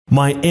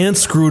My aunt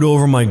screwed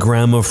over my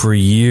grandma for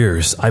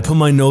years. I put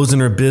my nose in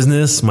her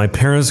business, my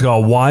parents got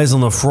wise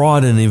on the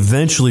fraud and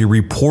eventually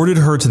reported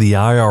her to the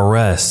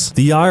IRS.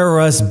 The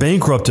IRS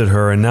bankrupted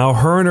her and now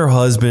her and her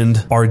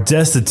husband are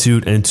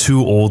destitute and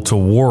too old to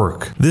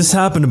work. This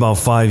happened about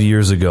 5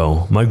 years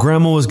ago. My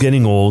grandma was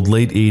getting old,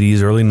 late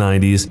 80s, early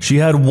 90s. She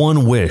had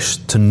one wish,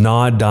 to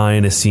not die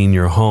in a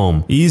senior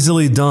home.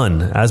 Easily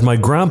done, as my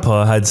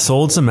grandpa had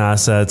sold some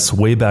assets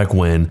way back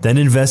when, then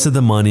invested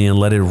the money and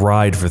let it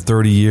ride for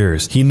 30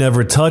 years. He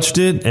never touched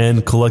it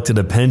and collected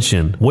a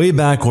pension. Way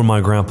back when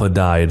my grandpa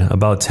died,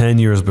 about 10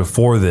 years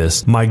before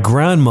this, my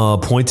grandma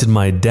appointed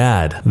my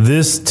dad,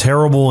 this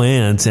terrible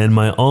aunt, and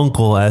my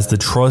uncle as the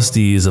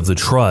trustees of the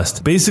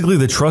trust. Basically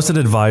the trusted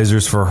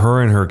advisors for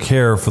her and her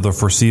care for the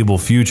foreseeable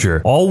future.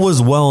 All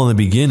was well in the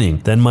beginning.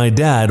 Then my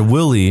dad,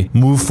 Willie,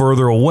 moved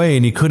further away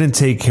and he couldn't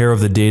take care of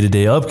the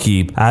day-to-day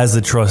upkeep as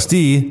the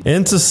trustee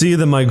and to see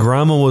that my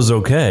grandma was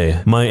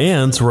okay. My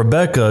aunt,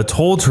 Rebecca,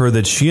 told her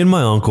that she and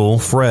my uncle,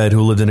 Fred,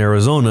 who lived in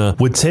Arizona,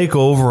 would take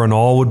over and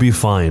all would be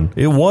fine.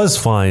 It was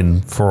fine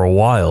for a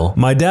while.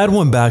 My dad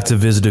went back to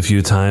visit a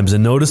few times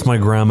and noticed my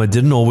grandma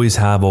didn't always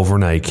have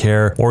overnight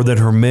care or that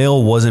her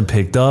mail wasn't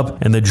picked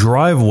up and the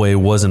driveway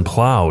wasn't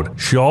plowed.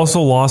 She also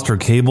lost her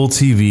cable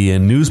TV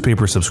and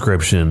newspaper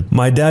subscription.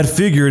 My dad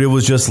figured it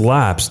was just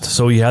lapsed,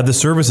 so he had the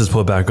services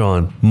put back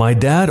on. My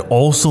dad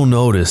also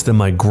noticed that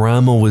my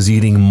grandma was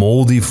eating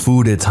moldy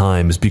food at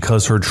times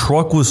because her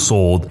truck was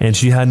sold and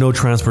she had no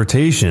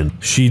transportation.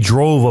 She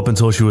drove up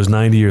until she was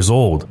 90 years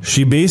old.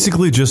 She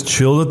basically just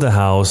chilled at the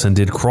house and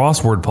did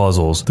crossword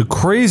puzzles. The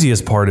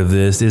craziest part of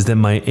this is that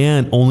my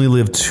aunt only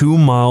lived 2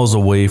 miles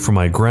away from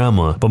my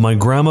grandma, but my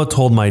grandma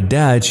told my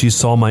dad she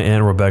saw my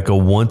Aunt Rebecca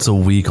once a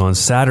week on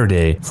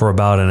Saturday for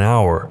about an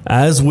hour.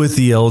 As with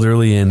the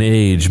elderly in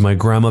age, my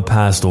grandma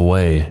passed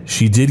away.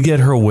 She did get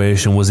her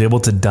wish and was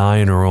able to die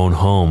in her own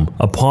home.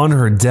 Upon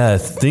her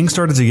death, things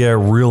started to get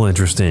real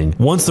interesting.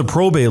 Once the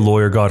probate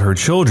lawyer got her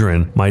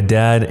children, my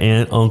dad,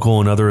 aunt, uncle,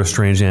 and other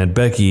estranged Aunt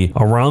Becky,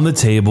 around the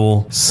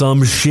table,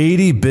 some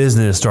shady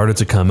business started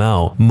to come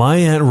out. My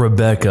Aunt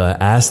Rebecca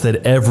asked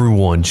that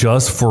everyone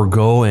just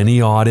forego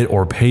any audit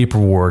or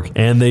paperwork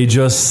and they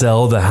just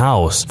sell the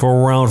house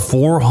for around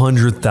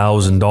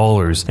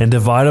 $400,000 and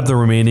divide up the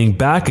remaining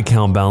bank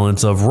account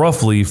balance of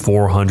roughly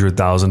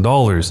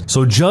 $400,000.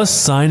 So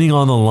just signing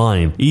on the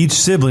line, each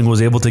sibling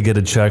was able to get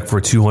a check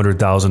for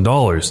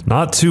 $200,000.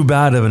 Not too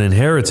bad of an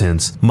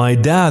inheritance. My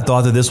dad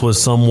thought that this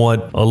was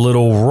somewhat a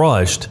little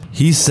rushed.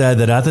 He said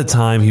that at the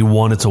time he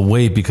wanted to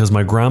wait because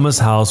my grandma's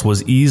house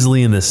was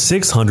easily in the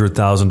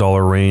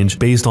 $600,000 range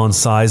based on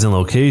size and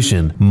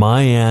location.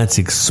 My aunt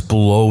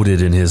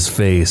exploded in his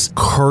face,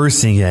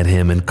 cursing at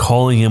him and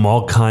calling him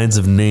all kinds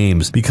of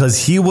names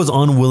because he was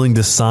unwilling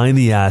to sign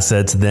the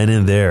assets then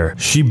and there.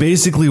 She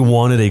basically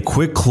wanted a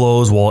quick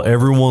close while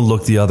everyone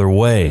looked the other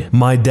way.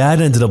 My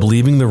dad ended up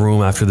leaving the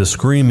room after the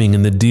screaming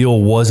and the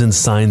deal wasn't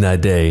signed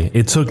that day.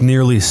 It took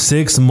nearly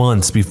 6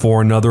 months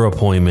before another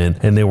appointment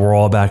and they were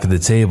all back at the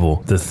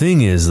table. The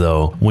thing is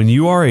though, when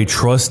you are a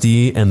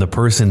trustee and the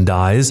person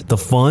dies, the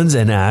funds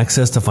and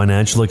access to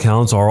financial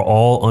accounts are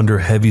all under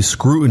heavy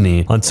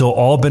scrutiny until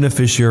all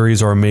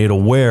beneficiaries are made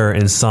aware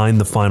and sign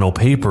the final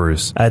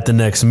papers. At the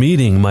next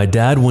meeting, my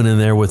dad went in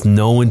there with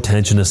no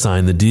intention to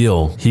sign the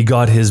deal. He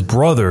got his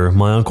brother,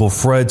 my uncle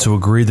Fred, to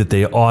agree that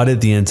they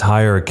audit the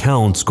entire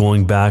accounts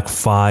going back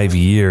 5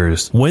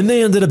 years. When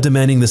they ended up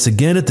demanding this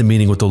again at the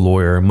meeting with the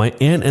lawyer, my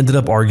aunt ended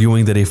up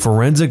arguing that a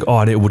forensic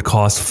audit would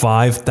cost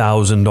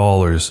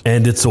 $5,000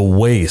 and it's a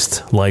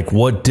waste. Like,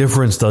 what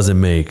difference does it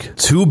make?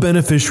 2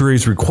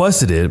 beneficiaries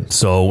requested it,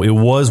 so it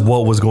was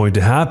what was going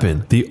to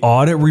happen. The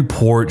audit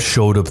report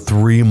showed up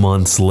 3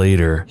 months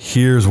later.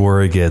 Here's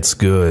where it gets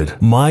good.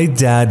 My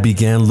dad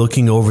began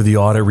looking over the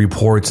audit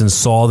reports and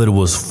saw that it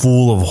was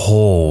full of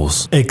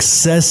holes.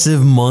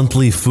 Excessive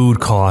monthly food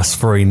costs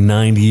for a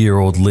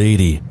 90-year-old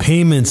lady.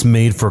 Payments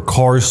made for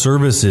car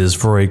services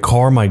for a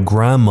car my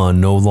grandma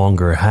no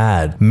longer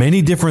had.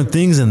 Many different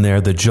things in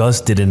there that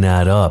just didn't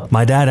add up.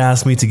 My dad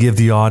asked me to give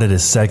the audit a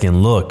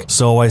second look,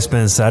 so I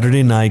spent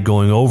Saturday night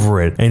going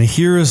over it, and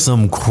here is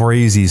some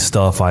crazy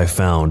stuff I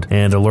found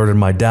and alerted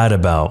my dad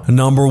about.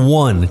 Number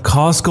 1,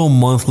 Costco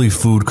monthly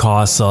food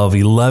costs of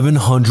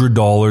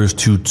 $1,100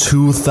 to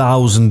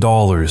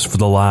 $2,000 for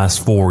the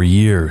last 4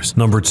 years.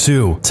 Number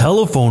 2,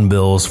 telephone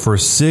bills for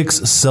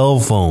 6 cell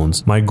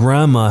phones. My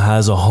grandma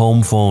has a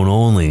home phone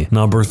only.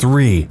 Number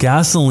 3,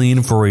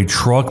 gasoline for a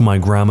truck my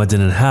grandma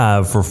didn't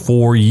have for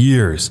 4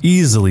 years.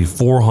 Easily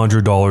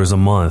 $400 a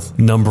month.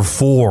 Number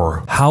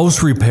 4,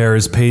 house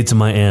repairs paid to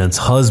my aunt's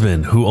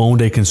husband, who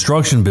owned a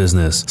construction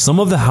business. Some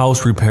of the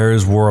house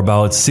repairs were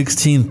about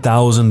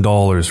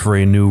 $16,000 for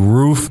a new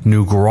roof,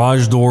 new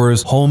garage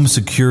doors, home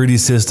security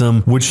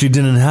system, which she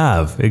didn't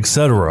have,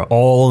 etc.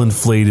 All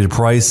inflated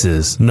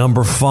prices.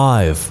 Number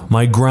 5,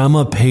 my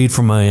grandma paid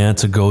for my aunt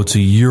to go to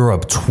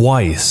Europe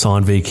twice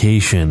on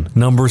vacation.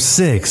 Number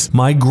 6,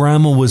 my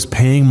grandma was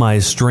paying my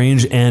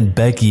estranged Aunt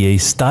Becky a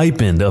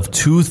stipend of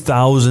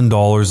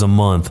 $2,000 a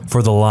month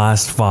for the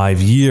last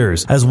 5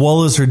 years, as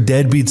well as her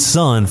deadbeat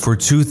son for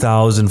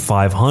 $2,500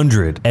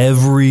 $2,500.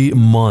 Every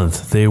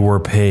month they were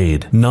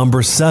paid.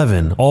 Number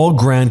 7, all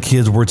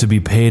grandkids were to be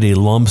paid a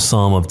lump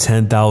sum of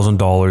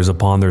 $10,000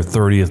 upon their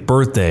 30th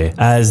birthday,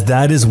 as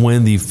that is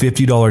when the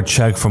 $50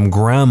 check from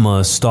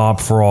grandma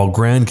stopped for all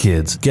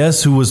grandkids.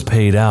 Guess who was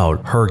paid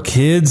out? Her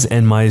kids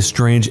and my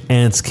estranged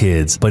aunt's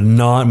kids, but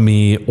not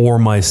me or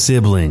my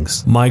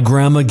siblings. My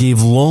grandma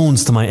gave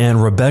loans to my Aunt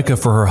Rebecca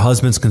for her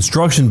husband's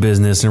construction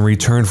business in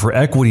return for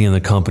equity in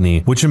the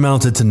company, which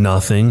amounted to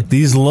nothing.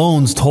 These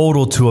loans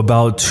totaled to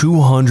about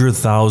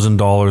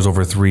 $200,000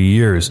 over 3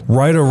 years,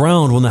 right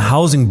around when the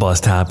housing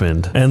bust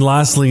happened. And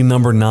lastly,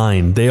 number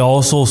 9, they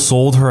also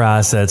sold her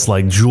assets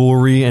like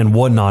jewelry and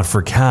whatnot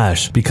for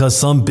cash because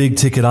some big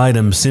ticket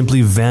items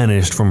simply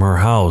vanished from her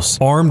house.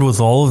 Armed with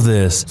all of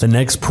this, the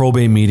next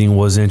probate meeting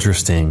was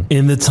interesting.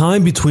 In the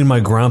time between my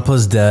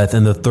grandpa's death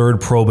and the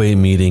third probate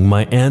meeting,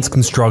 my aunt's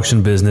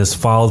construction business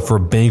filed for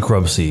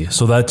bankruptcy,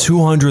 so that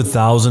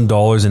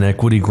 $200,000 in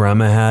equity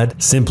grandma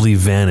had simply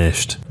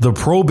vanished. The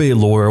probate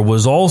lawyer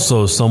was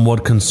also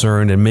somewhat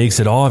concerned and makes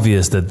it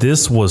obvious that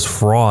this was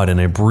fraud and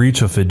a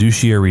breach of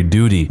fiduciary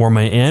duty, where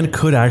my aunt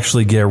could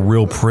actually get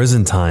real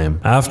prison time.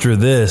 After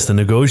this, the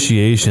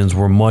negotiations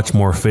were much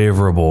more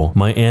favorable.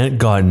 My aunt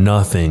got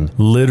nothing,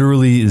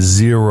 literally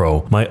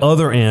zero. My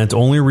other aunt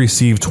only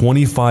received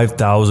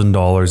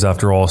 $25,000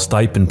 after all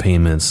stipend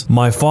payments.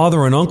 My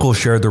father and uncle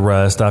shared the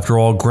rest after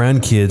all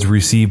grandkids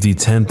received the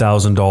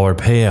 $10,000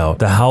 payout.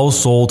 The house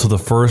sold to the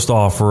first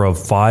offer of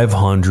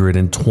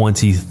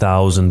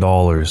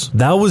 $520,000.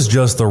 That was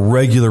just the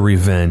regular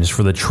revenge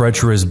for the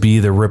treacherous bee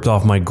that ripped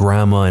off my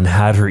grandma and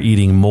had her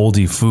eating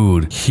moldy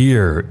food.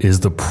 Here is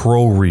the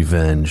pro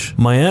revenge.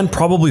 My aunt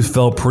probably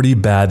felt pretty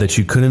bad that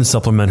she couldn't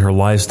supplement her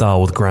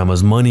lifestyle with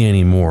grandma's money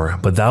anymore,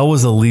 but that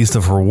was the least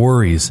of her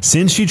worries.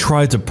 Since she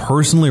tried to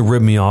personally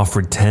rip me off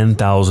for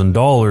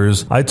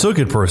 $10,000, I took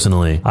it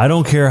personally. I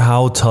don't care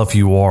how tough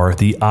you are,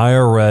 the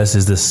IRS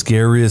is the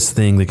scariest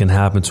thing that can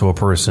happen to a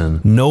person.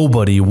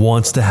 Nobody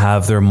wants to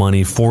have their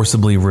money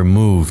forcibly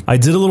removed. I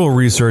did a little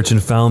research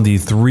and found the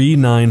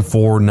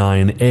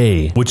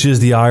 3949A, which is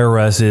the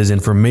IRS's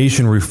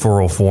information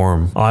referral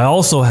form. I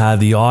also had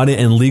the audit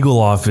and legal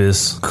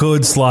office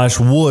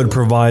could/would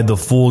provide the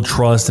full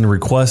trust and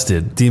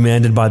requested,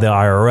 demanded by the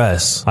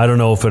IRS. I don't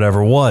know if it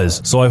ever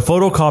was. So I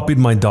photocopied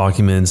my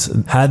documents,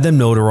 had them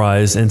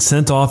notarized, and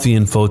sent off the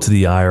info to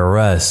the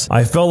IRS.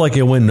 I felt like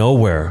it went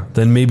nowhere.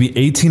 Then maybe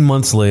 18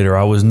 months later,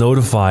 I was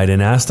notified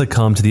and asked to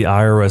come to the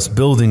IRS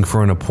building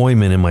for an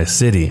appointment in my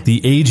city.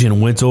 The agent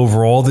went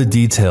over all the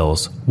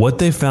details, what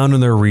they found in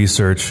their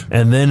research,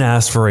 and then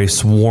asked for a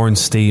sworn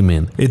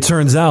statement. It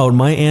turns out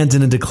my aunt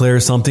didn't declare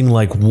something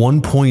like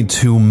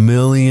 $1.2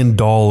 million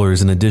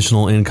in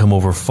additional income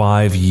over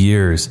 5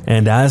 years,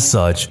 and as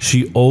such,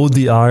 she owed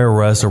the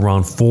IRS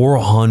around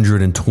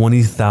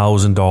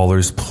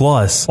 $420,000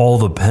 plus all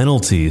the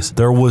penalties.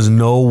 There was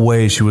no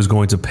way she was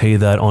going to pay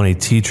that on a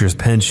teacher's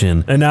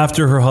pension. And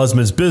after her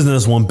husband's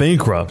business went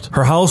bankrupt,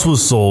 her house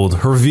was sold,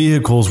 her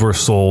vehicles were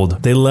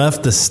sold, they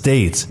left the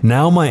state.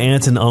 Now my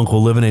aunt and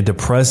uncle live in a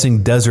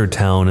depressing desert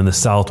town in the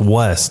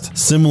southwest,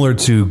 similar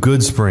to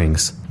Good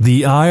Springs.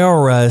 The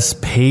IRS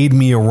paid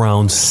me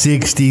around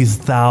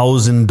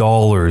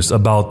 $60,000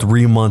 about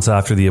 3 months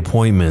after the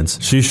appointment.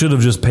 She should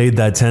have just paid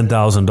that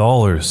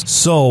 $10,000.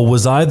 So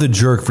was I the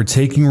jerk for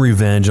taking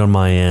revenge on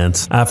my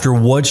aunt after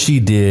what she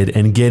did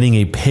and getting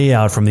a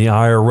payout from the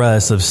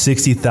IRS of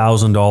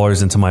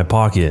 $60,000 into my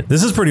pocket?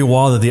 This is pretty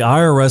wild that the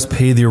IRS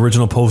paid the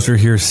original poster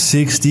here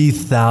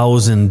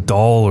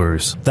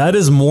 $60,000. That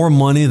is more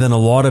money than a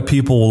lot of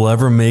people will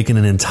ever make in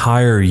an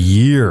entire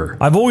year.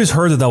 I've always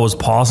heard that that was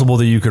possible,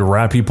 that you could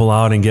rat people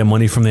out and get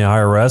money from the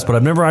IRS, but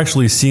I've never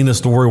actually seen a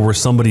story where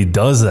somebody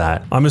does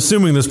that. I'm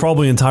assuming there's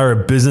probably entire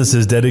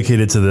businesses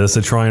dedicated to this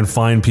to try and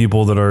find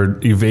people that are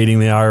evading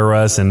the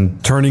IRS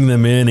and turning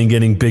them in and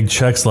getting big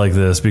checks like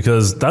this,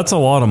 because that's a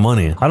lot of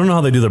money. I don't know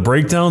how they do the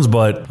breakdowns,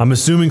 but I'm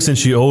assuming since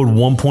she owed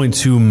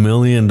 $1.2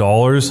 million,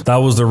 that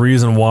was the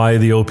reason why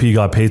the OP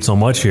got paid so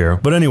much here.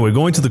 But anyway,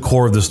 going to the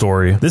core of the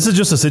story, this is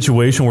just a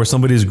situation where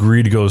somebody's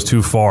greed goes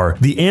too far.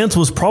 The aunt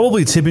was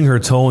probably tipping her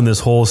toe in this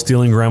whole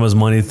stealing grandma's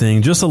money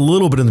thing just a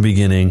little bit in the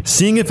beginning,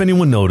 seeing if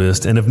anyone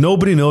noticed, and if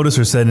nobody noticed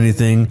or said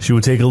anything, she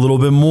would take a little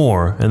bit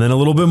more, and then a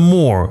little bit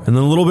more, and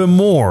then a little bit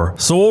more.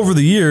 So over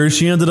the years,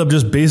 she ended up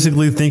just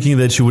basically thinking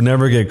that she would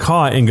never get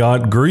caught and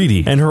got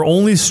greedy. And her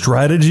only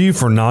strategy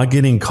for not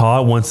getting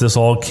caught once this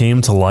all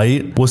came to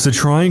light was to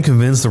try and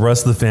convince the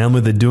rest of the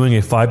family that doing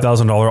a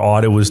 $5,000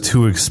 audit was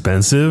too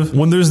expensive.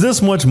 When there's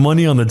this much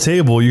money on the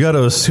table, you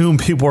gotta assume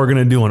people are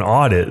gonna do an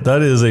audit.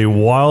 That is a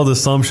wild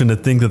assumption to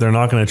think that they're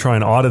not gonna try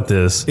and audit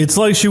this. It's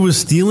like she was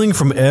stealing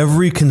from every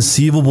every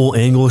conceivable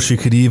angle she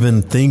could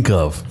even think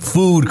of.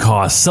 Food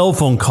costs, cell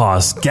phone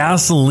costs,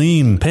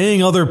 gasoline,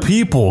 paying other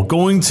people,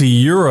 going to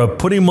Europe,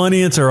 putting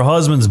money into her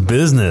husband's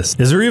business.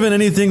 Is there even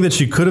anything that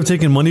she could have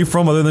taken money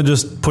from other than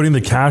just putting the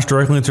cash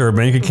directly into her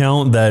bank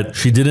account that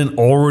she didn't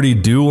already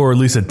do, or at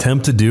least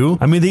attempt to do?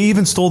 I mean, they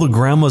even stole the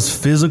grandma's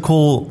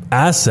physical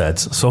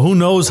assets, so who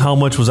knows how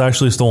much was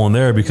actually stolen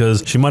there,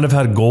 because she might have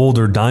had gold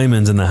or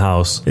diamonds in the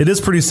house. It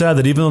is pretty sad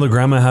that even though the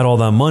grandma had all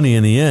that money,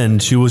 in the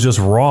end she was just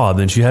robbed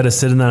and she had to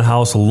sit in that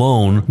house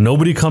alone,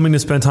 nobody coming to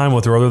spend time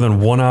with her other than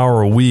 1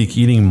 hour a week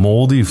eating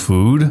moldy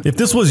food. If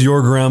this was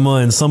your grandma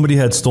and somebody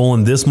had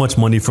stolen this much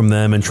money from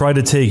them and tried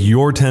to take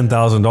your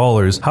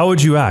 $10,000, how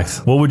would you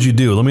act? What would you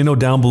do? Let me know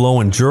down below,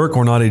 and jerk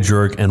or not a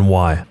jerk, and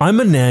why. I'm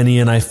a nanny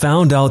and I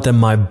found out that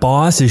my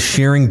boss is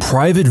sharing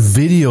private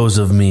videos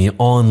of me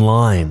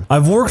online.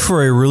 I've worked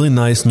for a really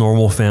nice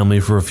normal family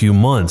for a few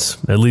months.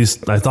 At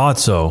least I thought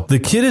so. The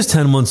kid is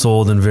 10 months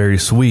old and very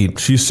sweet.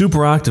 She's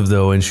super active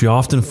though, and she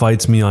often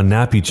fights me on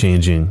nappy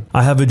changing.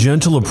 I have a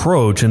gentle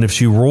approach, and if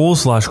she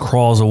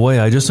rolls/crawls away,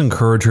 I just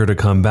encourage her to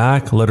come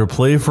back, let her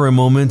play for a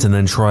moment, and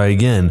then try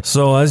again.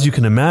 So as you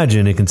can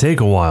imagine, it can take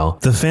a while.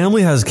 The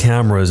family has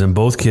cameras in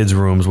both kids'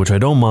 rooms, which I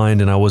don't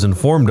mind and I was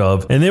informed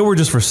of, and they were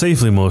just for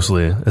safety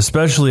mostly,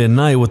 especially at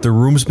night with the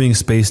rooms being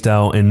spaced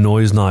out and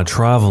noise not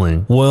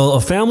traveling. Well,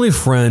 a family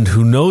friend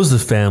who knows the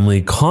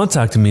family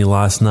contacted me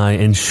last night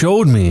and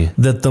showed me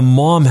that the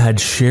mom had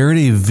shared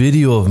a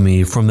video of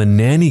me from the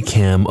nanny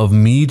cam of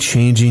me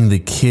changing the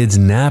kid's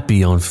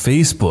nappy on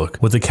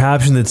Facebook with a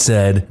caption that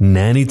said,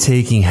 "Nanny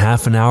taking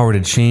half an hour to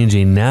change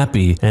a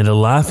nappy," and a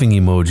laughing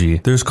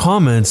emoji. There's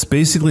comments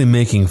basically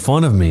making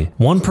fun of me.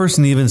 One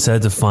person even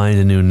said to find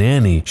a new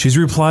nanny. She's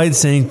replied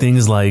saying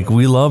things like,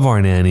 "We love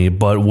our nanny,"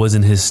 but was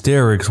in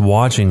hysterics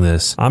watching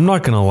this. I'm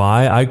not gonna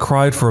lie, I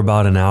cried for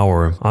about an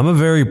hour. I'm a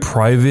very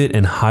private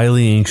and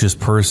highly anxious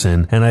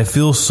person, and I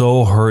feel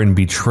so hurt and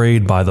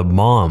betrayed by the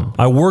mom.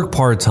 I work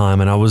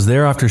part-time and I was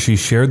there after she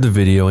shared the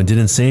video and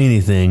didn't say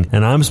anything,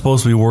 and I'm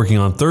supposed to be working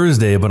on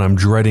Thursday, but I'm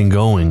dreading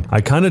going.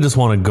 I kinda just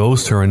want to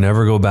ghost her and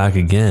never go back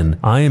again.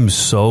 I am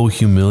so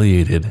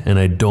humiliated, and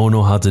I don't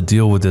know how to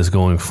deal with this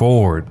going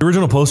forward. The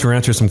original poster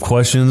answered some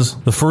questions,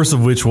 the first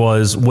of which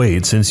was,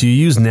 wait, since you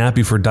use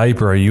nappy for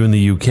diaper, are you in the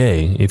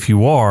UK? If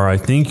you are, I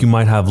think you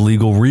might have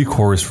legal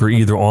recourse for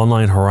either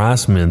online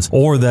harassment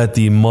or that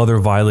the mother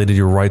violated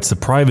your rights to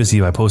privacy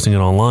by posting it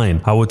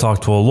online. I would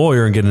talk to a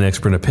lawyer and get an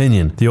expert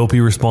opinion. The OP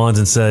responds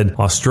and said,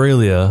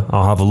 Australia,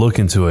 I'll have a look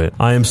into it.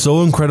 I am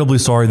so incredibly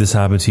sorry this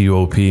happened to you,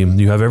 OP.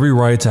 You have every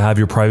right to have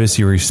your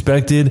privacy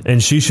respected,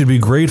 and she should be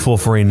grateful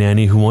for a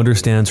nanny who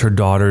understands her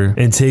daughter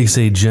and takes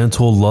a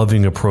gentle,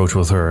 loving approach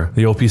with her.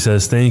 The OP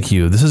says, thank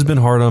you. This has been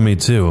hard on me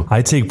too.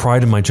 I take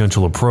pride in my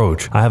gentle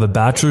approach. I have a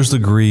bachelor's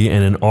degree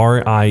and an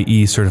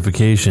RIE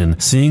certification.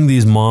 Seeing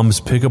these moms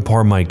pick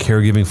apart my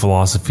caregiving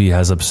philosophy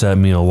has upset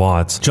me a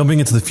lot. Jumping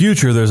into the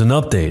future, there's an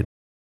update.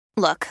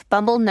 Look,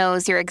 Bumble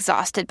knows you're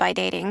exhausted by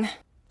dating.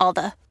 All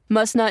the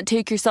must not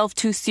take yourself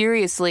too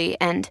seriously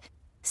and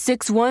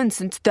 6'1"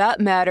 since that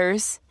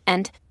matters.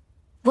 And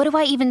what do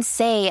I even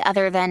say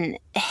other than,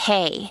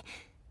 hey?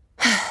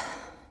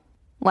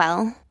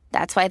 Well,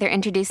 that's why they're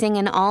introducing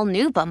an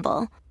all-new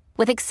Bumble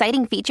with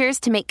exciting features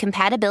to make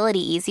compatibility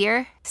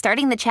easier,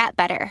 starting the chat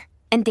better,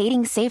 and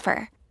dating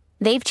safer.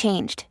 They've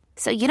changed,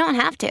 so you don't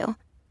have to.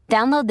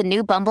 Download the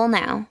new Bumble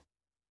now.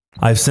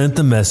 I've sent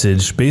the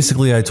message.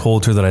 Basically, I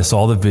told her that I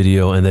saw the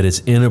video and that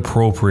it's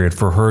inappropriate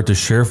for her to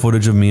share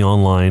footage of me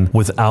online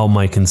without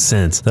my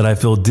consent, that I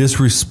feel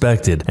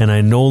disrespected and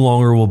I no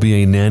longer will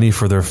be a nanny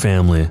for their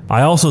family.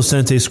 I also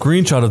sent a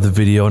screenshot of the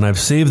video and I've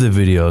saved the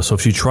video, so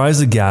if she tries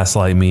to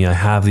gaslight me, I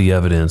have the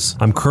evidence.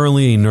 I'm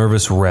currently a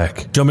nervous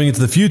wreck. Jumping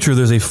into the future,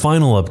 there's a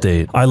final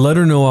update. I let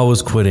her know I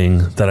was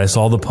quitting, that I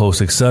saw the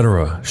post,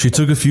 etc. She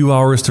took a few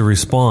hours to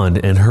respond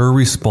and her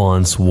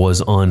response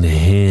was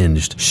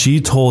unhinged.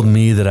 She told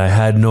me that I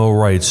had no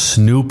right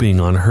snooping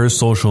on her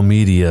social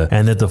media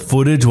and that the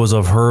footage was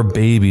of her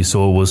baby,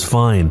 so it was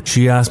fine.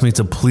 She asked me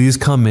to please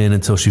come in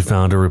until she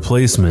found a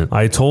replacement.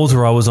 I told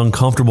her I was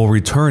uncomfortable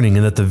returning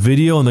and that the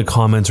video and the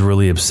comments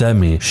really upset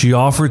me. She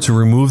offered to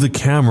remove the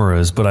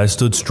cameras, but I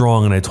stood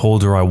strong and I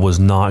told her I was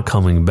not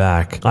coming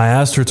back. I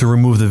asked her to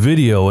remove the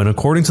video, and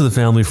according to the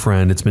family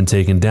friend, it's been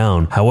taken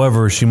down.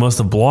 However, she must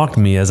have blocked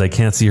me as I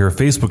can't see her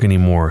Facebook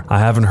anymore. I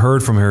haven't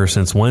heard from her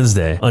since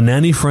Wednesday. A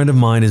nanny friend of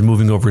mine is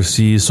moving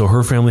overseas, so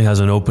her family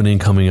has an opening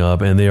coming up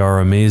and they are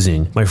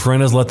amazing. My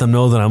friend has let them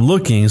know that I'm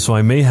looking, so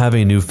I may have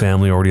a new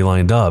family already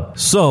lined up.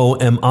 So,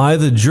 am I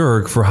the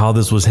jerk for how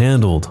this was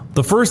handled?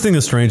 The first thing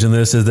that's strange in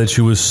this is that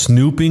she was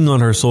snooping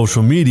on her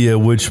social media,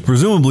 which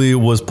presumably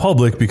was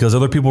public because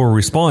other people were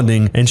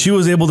responding, and she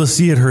was able to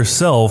see it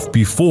herself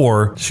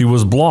before she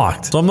was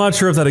blocked. So I'm not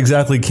sure if that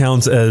exactly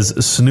counts as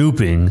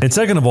snooping. And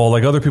second of all,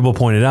 like other people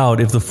pointed out,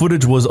 if the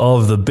footage was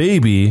of the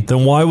baby,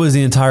 then why was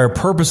the entire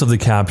purpose of the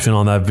caption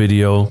on that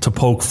video to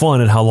poke fun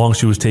at how long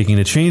she was was taking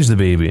to change the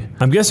baby.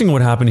 I'm guessing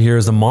what happened here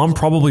is the mom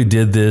probably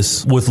did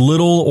this with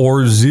little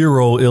or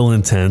zero ill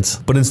intent,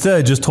 but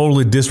instead just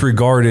totally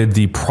disregarded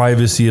the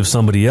privacy of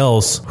somebody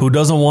else who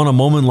doesn't want a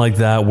moment like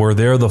that where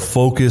they're the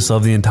focus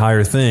of the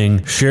entire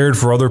thing, shared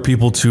for other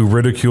people to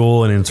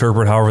ridicule and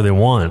interpret however they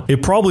want.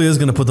 It probably is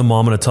going to put the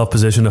mom in a tough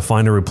position to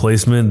find a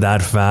replacement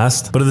that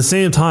fast, but at the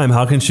same time,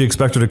 how can she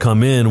expect her to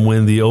come in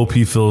when the OP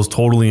feels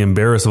totally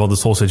embarrassed about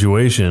this whole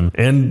situation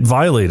and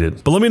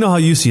violated? But let me know how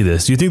you see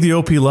this. Do you think the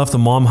OP left the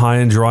mom high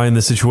and dry in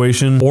this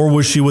situation, or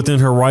was she within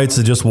her rights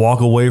to just walk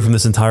away from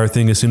this entire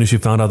thing as soon as she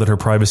found out that her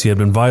privacy had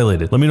been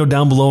violated? Let me know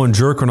down below, and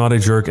jerk or not a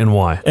jerk, and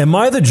why. Am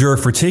I the jerk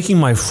for taking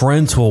my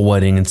friend to a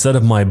wedding instead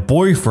of my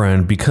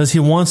boyfriend because he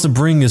wants to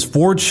bring his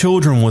 4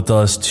 children with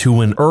us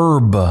to an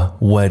herb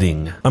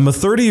wedding? I'm a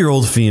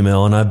 30-year-old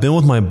female, and I've been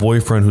with my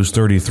boyfriend who's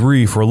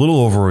 33 for a little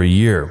over a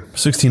year,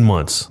 16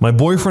 months. My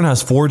boyfriend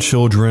has 4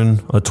 children,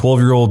 a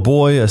 12-year-old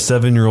boy, a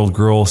 7-year-old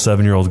girl,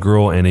 7-year-old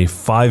girl, and a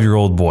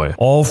 5-year-old boy,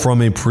 all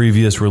from a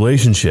previous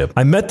relationship.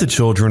 I met the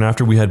children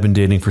after we had been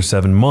dating for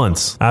 7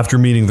 months, after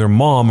meeting their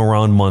mom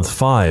around month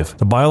 5.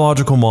 The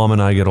biological mom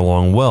and I get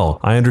along well.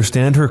 I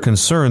understand her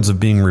concerns of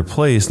being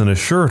replaced and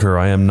assured her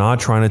I am not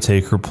trying to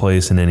take her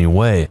place in any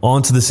way.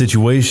 On to the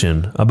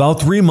situation.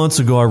 About 3 months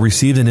ago, I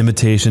received an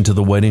invitation to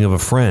the wedding of a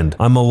friend.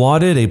 I'm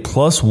allotted a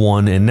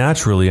 +1, and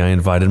naturally I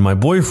invited my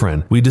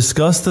boyfriend. We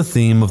discussed the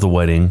theme of the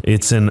wedding.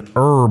 It's an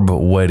herb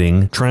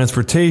wedding,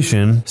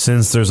 transportation,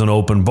 since there's an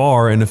open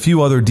bar, and a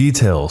few other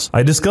details.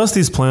 I discussed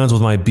these plans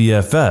with my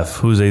BFF,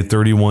 who's a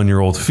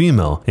 31-year-old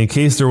female. In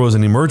case there was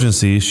an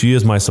emergency, she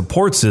is my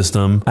support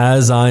system,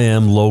 as I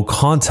am low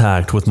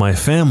contact with my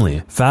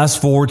family.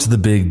 Fast forward to the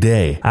big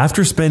day.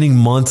 After spending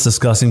months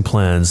discussing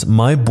plans,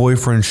 my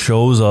boyfriend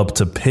shows up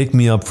to pick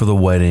me up for the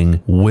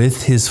wedding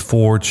with his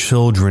 4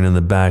 children in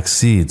the back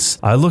seats.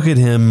 I look at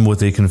him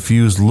with a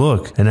confused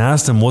look and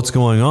asked him what's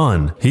going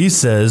on. He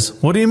says,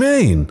 "What do you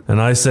mean?"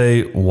 And I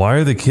say, "Why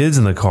are the kids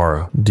in the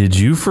car? Did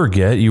you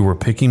forget you were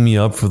picking me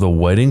up for the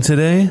wedding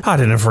today?" "I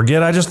didn't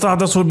forget. I just thought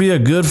this would be a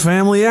good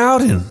family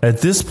outing."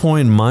 At this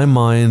point, my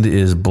mind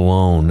is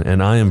blown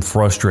and I am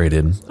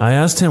frustrated. I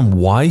asked him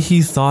why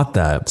he thought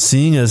that,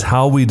 seeing as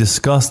how we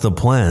discussed the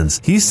plans.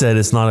 He said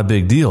it's not a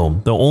big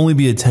deal. They'll only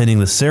be attending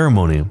the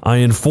ceremony. I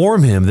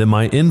inform him that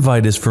my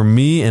invite is for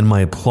me and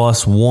my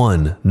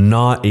 +1,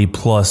 not a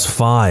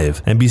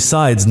 +5. And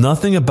besides,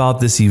 nothing about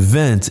this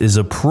event is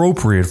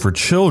appropriate for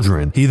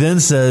children. He then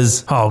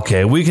says,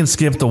 "Okay, we can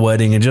skip the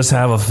wedding and just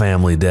have a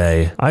family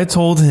day." I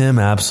told him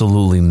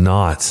absolutely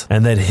not,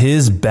 and that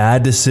his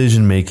bad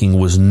decision making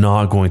was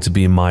not going to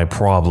be my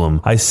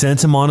problem. I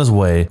sent him on his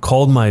way,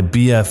 called my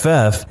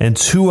BFF, and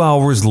 2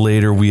 hours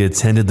later we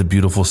attended the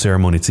beautiful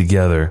ceremony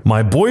together.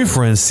 My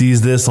boyfriend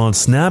sees this on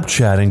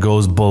Snapchat and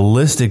goes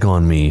ballistic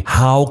on me.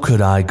 How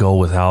could I go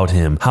without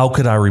him? How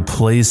could I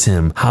replace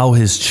him? How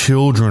his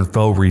children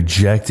felt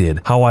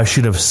rejected? How I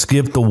should have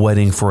skipped the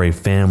wedding for a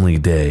family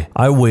day.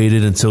 I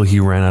waited until he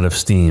ran out of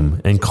steam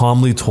and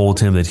calmly told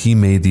him that he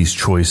made these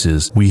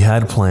choices. We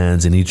had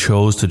plans and he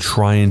chose to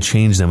try and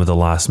change them at the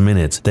last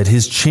minute, that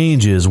his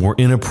changes were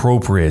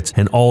inappropriate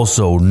and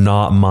also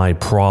not my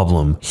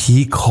problem.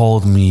 He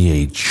called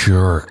me a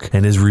jerk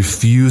and is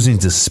refusing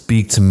to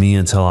speak to me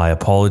until I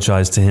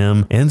apologize to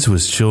him and to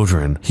his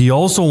children. He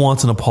also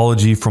wants an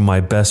apology from my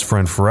best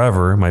friend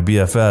forever, my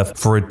BFF,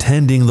 for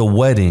attending the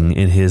wedding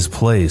in his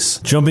place.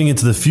 Jumping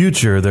into the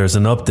future, there's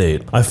an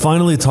update. I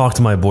finally talked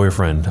to my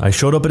boyfriend. I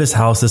showed up at his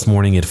house this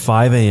morning at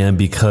 5 a.m.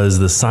 because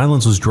the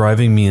silence was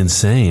driving me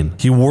insane.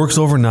 He works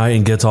overnight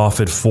and gets off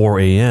at 4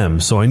 a.m.,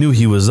 so I knew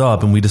he was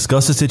up and we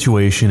discussed the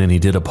situation and he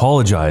did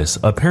apologize.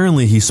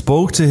 Apparently, he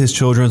spoke to his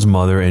children's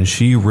mother and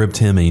she ripped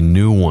him a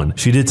new one.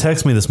 She did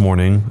text me this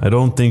morning. I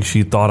don't think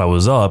she thought I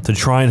was up, to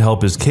try and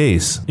help his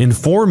case.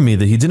 Informed me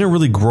that he didn't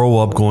really grow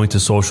up going to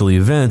social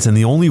events and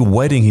the only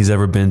wedding he's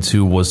ever been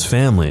to was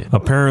family.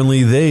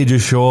 Apparently, they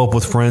just show up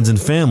with friends and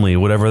family,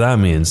 whatever that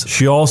means.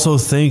 She also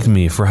thanked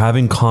me for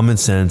having common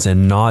sense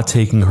and not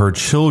taking her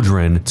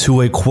children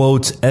to a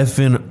quote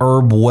effing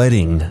herb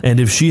wedding. And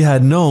if she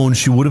had known,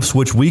 she would have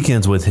switched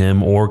weekends with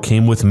him or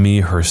came with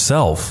me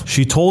herself.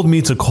 She told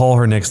me to call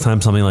her next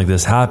time something like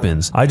this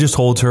happens. I just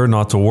told her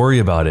not to worry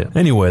about it.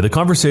 Anyway, the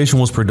conversation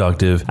was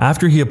productive.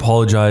 After he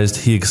apologized,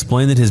 he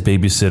explained that his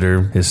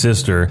babysitter, his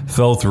sister,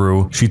 fell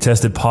through. She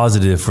tested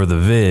positive for the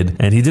vid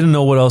and he didn't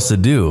know what else to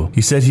do.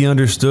 He said he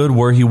understood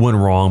where he went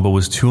wrong but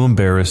was too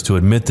embarrassed to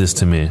admit this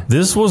to me.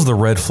 This was the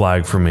red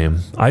flag for me.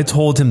 I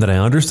told him that I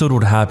understood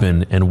what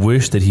happened and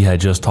wished that he had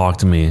just talked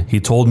to me. He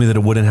told me that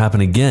it wouldn't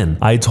happen again.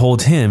 I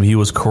told him he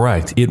was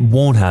correct. It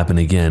won't happen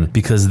again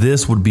because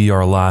this would be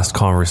our last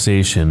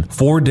conversation.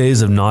 4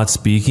 days of not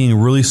speaking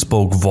really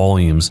spoke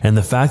volumes, and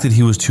the fact that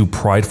he was too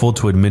prideful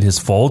to admit his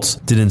faults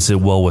didn't sit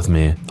well with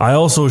me. I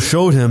also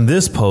showed him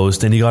this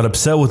post and he got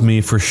upset with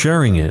me for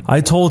sharing it.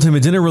 I told him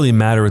it didn't really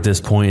matter at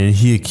this point and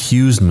he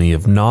accused me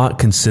of not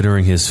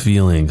considering his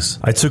feelings.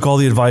 I took all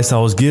the advice I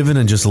was given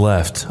and just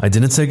left. I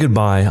didn't say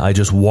goodbye. I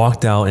just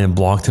walked out and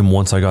blocked him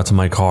once I got to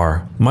my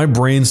car. My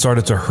brain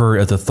started to hurt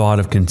at the thought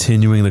of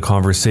continuing the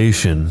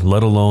conversation,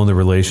 let alone the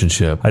relationship.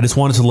 relationship. I just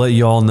wanted to let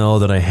y'all know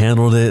that I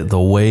handled it the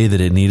way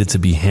that it needed to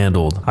be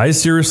handled. I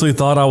seriously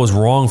thought I was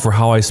wrong for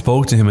how I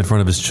spoke to him in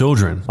front of his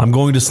children. I'm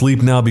going to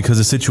sleep now because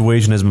the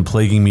situation has been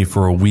plaguing me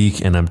for a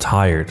week and I'm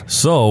tired.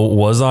 So,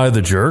 was I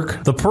the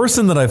jerk? The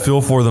person that I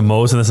feel for the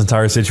most in this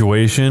entire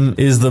situation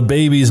is the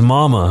baby's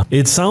mama.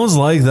 It sounds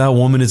like that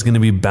woman is going to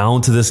be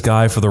bound to this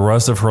guy for the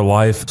rest of her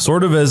life,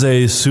 sort of as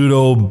a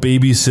pseudo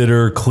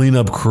babysitter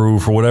cleanup crew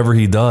for whatever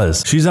he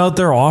does. She's out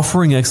there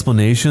offering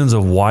explanations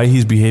of why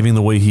he's behaving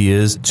the way he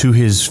is to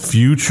his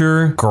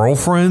future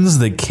girlfriends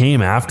that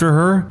came after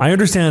her. I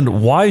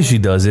understand why she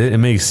does it. It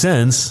makes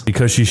sense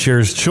because she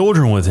shares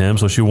children with him,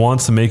 so she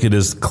wants to make it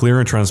as clear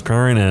and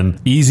transparent and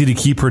easy to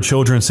keep her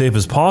children safe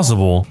as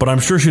possible. But I'm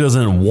sure she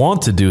doesn't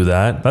want to do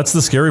that. That's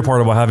the scary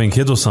part about having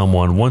kids with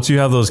someone. Once you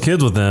have those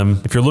kids with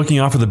them, if you're looking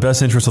out for the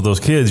best interest of those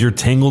kids, you're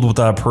tangled with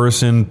that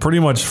person pretty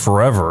much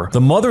forever.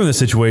 The mother in this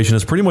situation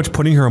is pretty much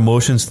putting her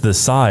emotions to the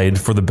side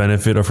for the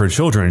benefit of her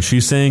children.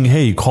 She's saying,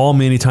 hey, call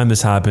me anytime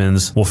this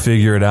happens. We'll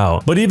figure it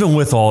out. But even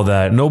with all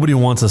that, nobody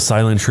wants a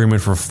silent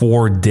treatment for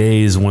 4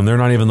 days when they're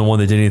not even the one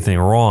that did anything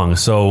wrong.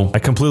 So I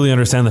completely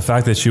understand the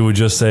fact that she would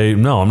just say,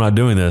 no, I'm not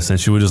doing this, and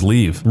she would just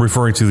leave. I'm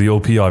referring to the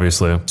OP,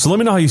 obviously. So let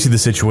me know how you see the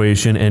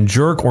situation and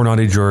jerk or not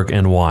a jerk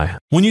and why.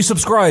 When you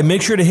subscribe,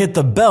 make sure to hit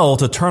the bell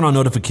to turn on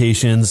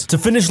notifications. To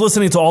finish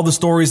listening to all the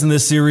stories in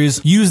this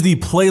series, use the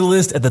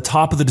playlist at the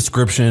top of the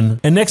description.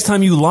 And next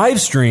time you live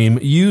stream,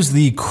 use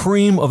the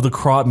cream of the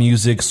crop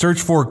music.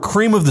 Search for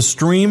Cream of the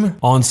Stream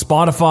on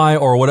Spotify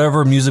or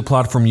whatever music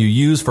platform you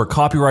use for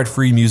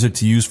copyright-free music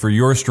to use for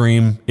your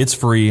stream. It's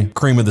free.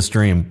 Cream of the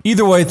Stream.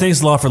 Either way,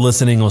 thanks a lot for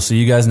listening. We'll see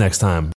you guys next time.